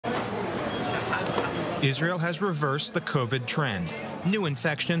Israel has reversed the COVID trend. New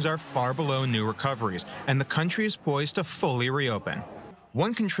infections are far below new recoveries, and the country is poised to fully reopen.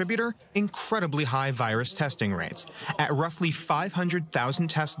 One contributor, incredibly high virus testing rates. At roughly 500,000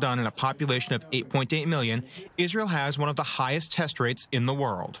 tests done in a population of 8.8 million, Israel has one of the highest test rates in the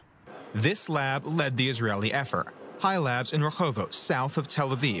world. This lab led the Israeli effort. Hylabs in Rehovot, south of Tel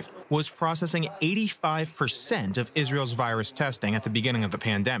Aviv, was processing 85% of Israel's virus testing at the beginning of the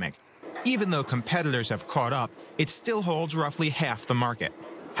pandemic. Even though competitors have caught up, it still holds roughly half the market.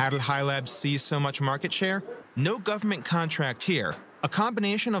 How did Hylabs seize so much market share? No government contract here, a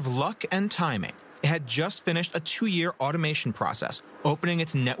combination of luck and timing. It had just finished a 2-year automation process, opening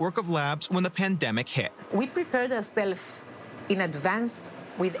its network of labs when the pandemic hit. We prepared ourselves in advance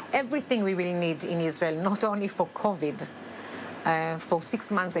with everything we will need in Israel, not only for COVID, for 6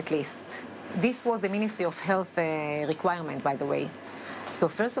 months at least. This was the Ministry of Health requirement, by the way. So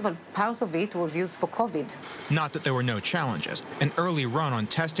first of all, part of it was used for COVID. Not that there were no challenges. An early run on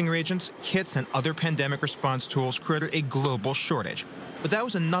testing reagents, kits, and other pandemic response tools created a global shortage. But that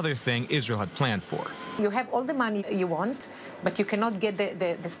was another thing Israel had planned for. You have all the money you want, but you cannot get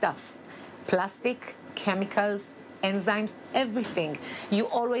the stuff. Plastic, chemicals, enzymes, everything.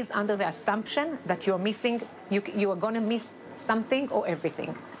 You're always under the assumption that you're missing, you are going to miss something or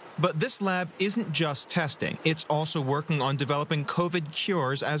everything. But this lab isn't just testing. It's also working on developing COVID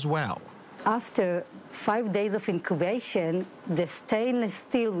cures as well. After 5 days of incubation, the stainless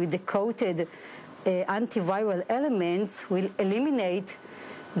steel with the coated antiviral elements will eliminate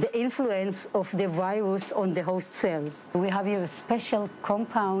the influence of the virus on the host cells. We have here special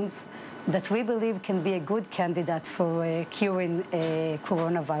compounds that we believe can be a good candidate for curing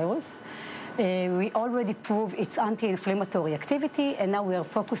coronavirus. We already proved its anti-inflammatory activity, and now we are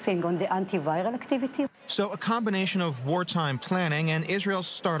focusing on the antiviral activity. So a combination of wartime planning and Israel's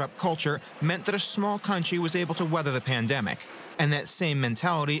startup culture meant that a small country was able to weather the pandemic. And that same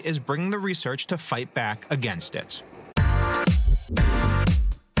mentality is bringing the research to fight back against it.